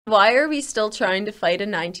Why are we still trying to fight a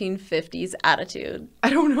 1950s attitude? I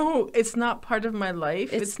don't know. It's not part of my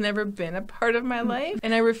life. It's never been a part of my life.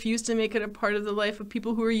 And I refuse to make it a part of the life of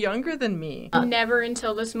people who are younger than me. Never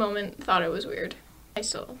until this moment thought it was weird. I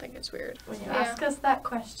still don't think it's weird. When you ask us that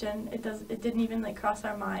question, it didn't even cross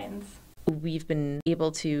our minds. We've been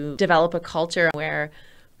able to develop a culture where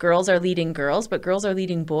girls are leading girls, but girls are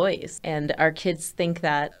leading boys. And our kids think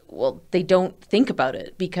that, well, they don't think about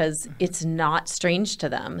it because it's not strange to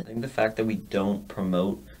them. I think the fact that we don't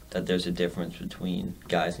promote that there's a difference between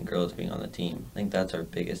guys and girls being on the team, I think that's our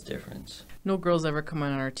biggest difference. No girls ever come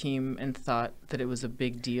on our team and thought that it was a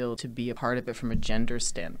big deal to be a part of it from a gender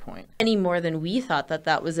standpoint. Any more than we thought that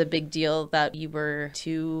that was a big deal that you were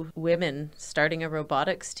two women starting a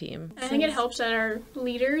robotics team. I think it helps that our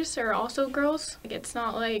leaders are also girls. It's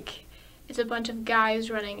not like it's a bunch of guys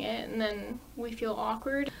running it and then we feel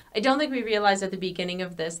awkward. I don't think we realized at the beginning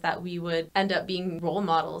of this that we would end up being role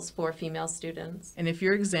models for female students. And if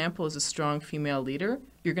your example is a strong female leader,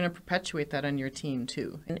 you're going to perpetuate that on your team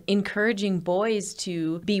too. And encouraging boys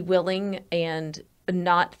to be willing and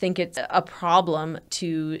not think it's a problem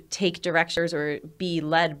to take directions or be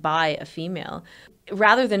led by a female.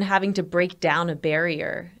 Rather than having to break down a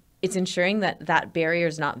barrier, it's ensuring that that barrier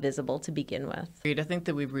is not visible to begin with. I think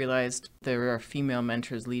that we've realized there are female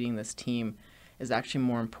mentors leading this team is actually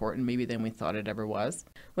more important maybe than we thought it ever was.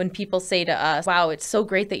 When people say to us, wow, it's so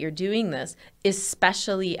great that you're doing this,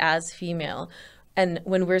 especially as female. And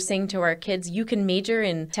when we're saying to our kids, you can major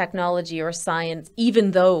in technology or science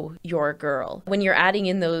even though you're a girl. When you're adding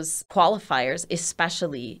in those qualifiers,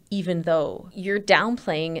 especially even though, you're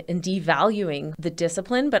downplaying and devaluing the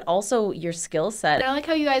discipline, but also your skill set. I like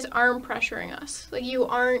how you guys aren't pressuring us. Like, you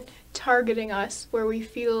aren't targeting us where we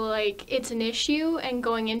feel like it's an issue and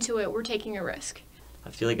going into it, we're taking a risk. I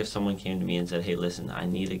feel like if someone came to me and said, hey, listen, I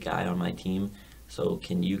need a guy on my team, so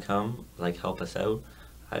can you come, help us out?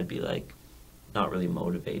 I'd be not really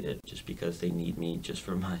motivated just because they need me just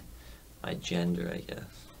for my gender, I guess.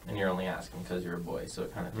 And you're only asking because you're a boy, so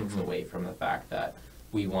it kind of takes away from the fact that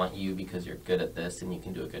we want you because you're good at this and you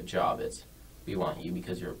can do a good job. It's we want you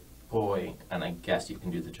because you're a boy and I guess you can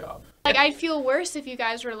do the job. I'd feel worse if you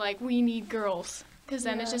guys were like, we need girls, because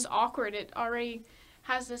then it's just awkward. It already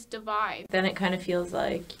has this divide. Then it kind of feels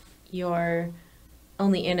like you're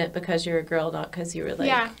only in it because you're a girl, not because you were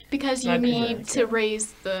Yeah, because you need to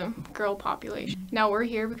raise the girl population. Now we're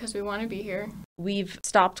here because we want to be here. We've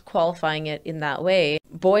stopped qualifying it in that way.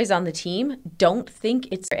 Boys on the team don't think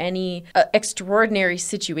it's any extraordinary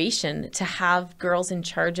situation to have girls in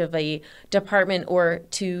charge of a department or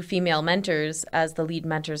two female mentors as the lead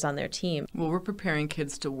mentors on their team. Well, we're preparing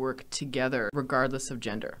kids to work together regardless of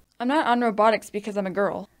gender. I'm not on robotics because I'm a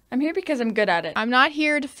girl. I'm here because I'm good at it. I'm not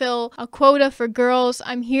here to fill a quota for girls.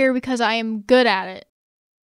 I'm here because I am good at it.